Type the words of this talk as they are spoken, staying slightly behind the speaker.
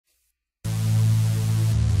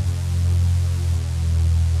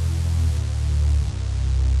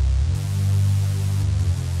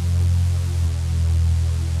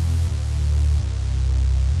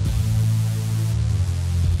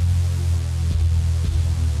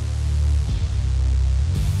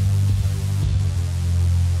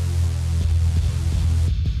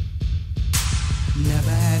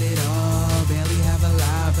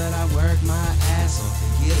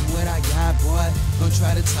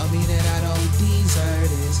tell me that I don't deserve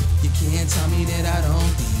this. You can't tell me that I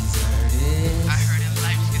don't deserve this. I heard in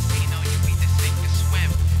life's casino you either sink or swim.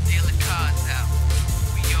 Deal the cards out,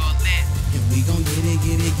 we all in. And we gon' get it,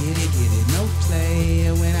 get it, get it, get it. No play,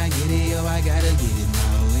 and when I get it, yo, I gotta get it my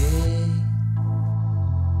way.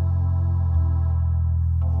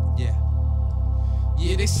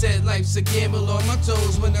 Yeah, they said life's a gamble. On my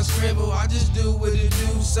toes when I scramble, I just do what it do,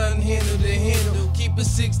 son, handle to handle. Keep a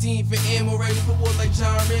 16 for ammo, ready for war like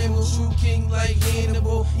John Rambo. True king like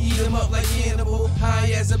Hannibal, eat him up like Hannibal.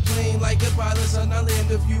 High as a plane like a pilot, son, I land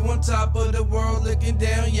a view on top of the world looking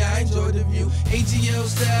down, yeah, I enjoy the view. A.G.L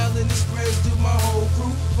style and it spreads through my whole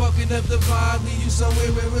crew. Fucking up the vibe, leave you somewhere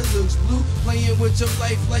where it looks blue. Playing with your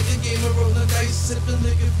life like a game of rolling dice. Sipping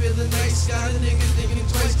liquor, feeling nice, got a nigga thinking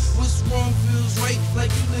twice. What's wrong feels right, like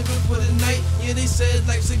you living for the night. Yeah, they said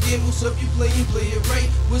life's a gamble, so if you play it right.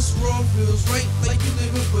 What's wrong feels right, like you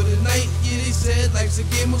living for the night. Yeah, they said life's a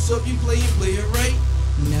gamble, so if you play it right.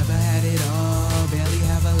 Never had it all, barely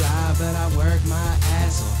have a lot, but I work my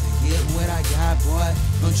ass off to get what I got, boy.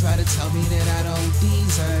 Don't try to tell me that I don't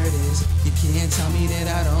deserve this. You can't tell me that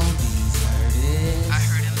I don't deserve this. I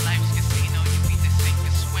heard in life's casino you either sink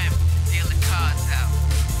or swim. Deal the cards out,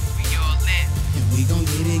 we all in. And we gon'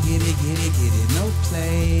 get it, get it, get it, get it. No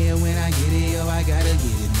play, and when I get it, yo, I gotta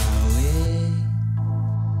get it my way.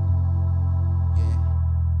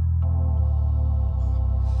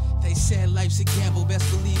 They said life's a gamble, best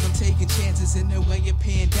believe I'm taking chances in the way it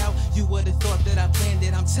panned out. You would've thought that I planned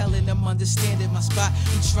it, I'm telling them understand it. My spot,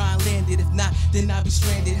 you try and land it, if not, then I'll be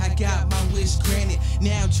stranded. I got my wish granted,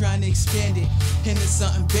 now I'm trying to expand it into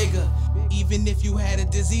something bigger. Even if you had a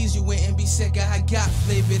disease, you wouldn't be sick. I got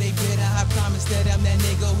flavor, they better. I promise that I'm that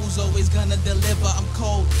nigga who's always gonna deliver. I'm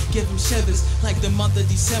cold, give them shivers like the month of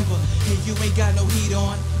December. And you ain't got no heat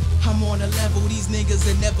on. I'm on a level these niggas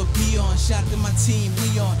will never be on. Shout to my team,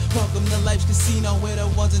 we on. Welcome to life's casino where the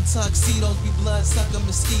ones in tuxedos be blood sucking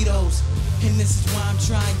mosquitoes. And this is why I'm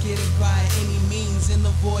trying to get it by any means. In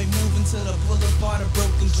the void, moving to the boulevard of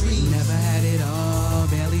broken dreams. Never had it all,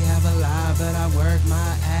 barely have a lot, but I work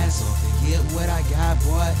my ass off to get what I got,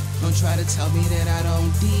 boy. Don't try to tell me that I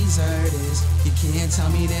don't deserve this. You can't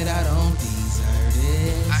tell me that I don't deserve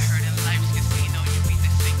this. I heard in life's casino you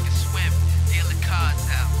either sink or swim. Deal the cards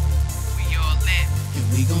out, we all in. And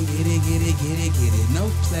we gon' get it, get it, get it, get it. No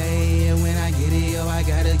play, and when I get it, yo, I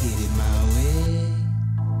gotta get it my way.